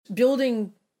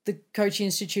building the Coaching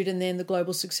Institute and then the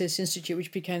Global Success Institute,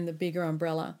 which became the bigger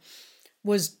umbrella,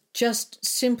 was just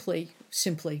simply,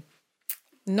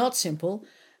 not simple,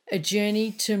 a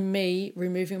journey to me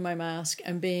removing my mask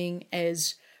and being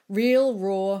as real,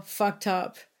 raw, fucked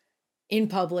up in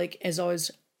public as I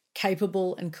was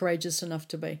capable and courageous enough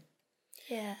to be.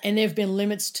 Yeah. And there have been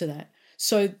limits to that.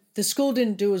 So the school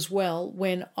didn't do as well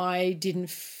when I didn't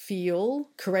feel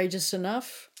courageous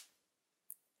enough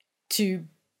to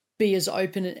be as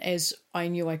open as I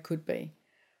knew I could be.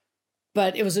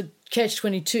 But it was a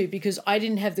catch-22 because I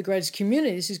didn't have the greatest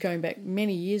community. This is going back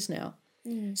many years now.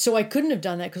 So I couldn't have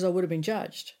done that because I would have been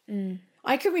judged.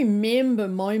 I can remember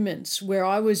moments where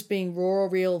I was being raw,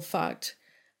 real, fucked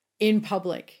in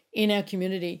public, in our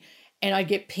community, and I'd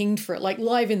get pinged for it, like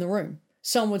live in the room.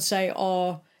 Someone would say,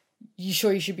 oh, you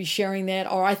sure you should be sharing that?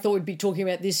 Or I thought we'd be talking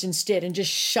about this instead, and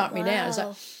just shut me down. It's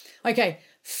like, okay,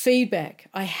 feedback.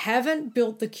 I haven't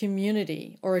built the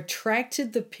community or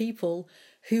attracted the people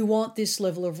who want this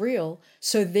level of real.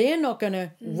 So they're not going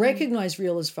to recognize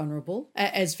real as vulnerable,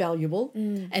 as valuable,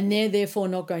 and they're therefore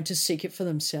not going to seek it for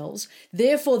themselves.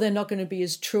 Therefore, they're not going to be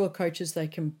as true a coach as they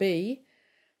can be,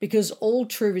 because all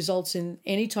true results in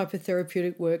any type of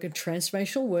therapeutic work and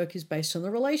transformational work is based on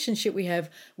the relationship we have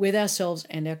with ourselves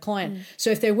and our client. So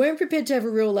if they weren't prepared to have a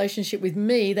real relationship with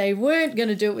me, they weren't going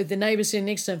to do it with the neighbour sitting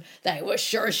next to them. They were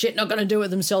sure as shit not going to do it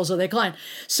themselves or their client.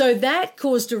 So that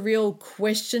caused a real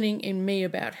questioning in me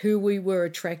about who we were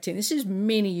attracting. This is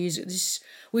many years.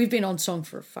 We've been on song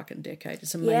for a fucking decade.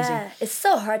 It's amazing. Yeah, it's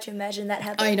so hard to imagine that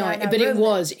happening. I know, but it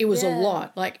was a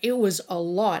lot. Like, it was a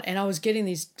lot. And I was getting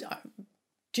these...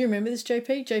 Do you remember this,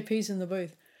 JP? JP's in the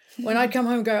booth. When I'd come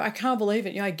home and go, I can't believe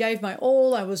it. I gave my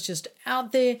all. I was just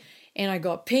out there and I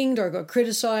got pinged or I got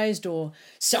criticised or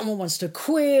someone wants to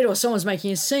quit or someone's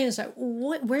making a scene. It's like,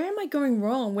 where am I going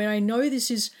wrong when I know this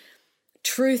is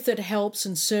truth that helps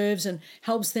and serves and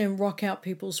helps them rock out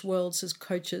people's worlds as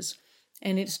coaches,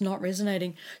 and it's not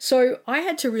resonating? So I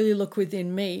had to really look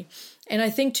within me. And I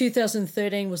think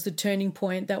 2013 was the turning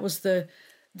point. That was the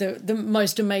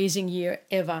most amazing year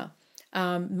ever.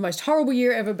 Most horrible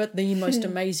year ever, but the most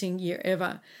amazing year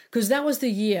ever. Because that was the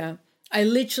year I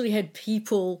literally had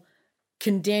people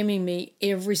condemning me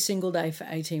every single day for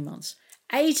 18 months.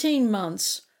 18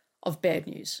 months of bad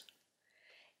news.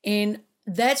 And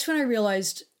that's when I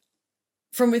realized,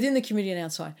 from within the community and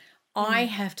outside, I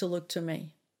have to look to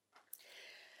me.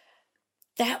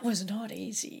 That was not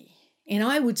easy. And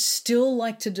I would still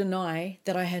like to deny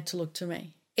that I had to look to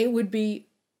me. It would be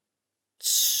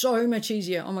so much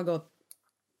easier. Oh my God.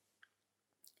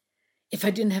 If I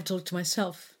didn't have to look to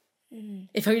myself,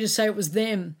 if I could just say it was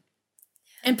them.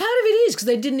 And part of it is because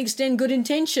they didn't extend good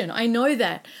intention. I know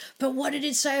that. But what did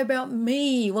it say about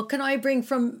me? What can I bring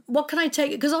from, what can I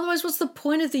take? Because otherwise, what's the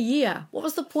point of the year? What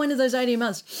was the point of those 18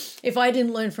 months if I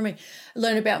didn't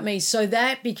learn about me? So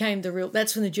that became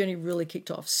that's when the journey really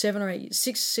kicked off. 7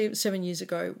 years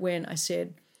ago, when I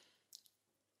said,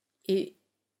 if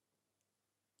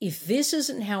this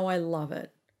isn't how I love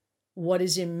it, what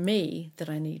is in me that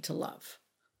I need to love?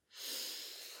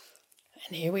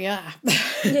 And here we are.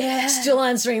 Yeah. Still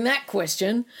answering that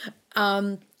question.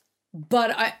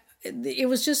 But it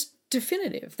was just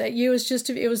definitive. That year was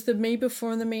it was the me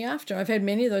before and the me after. I've had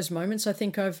many of those moments. I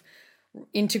think I've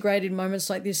integrated moments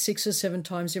like this 6 or 7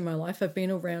 times in my life. I've been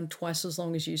around twice as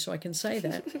long as you, so I can say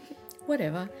that.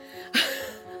 Whatever.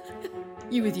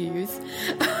 You with your youth.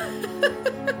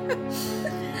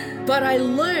 But I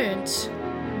learned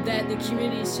that the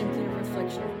community is simply a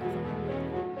reflection of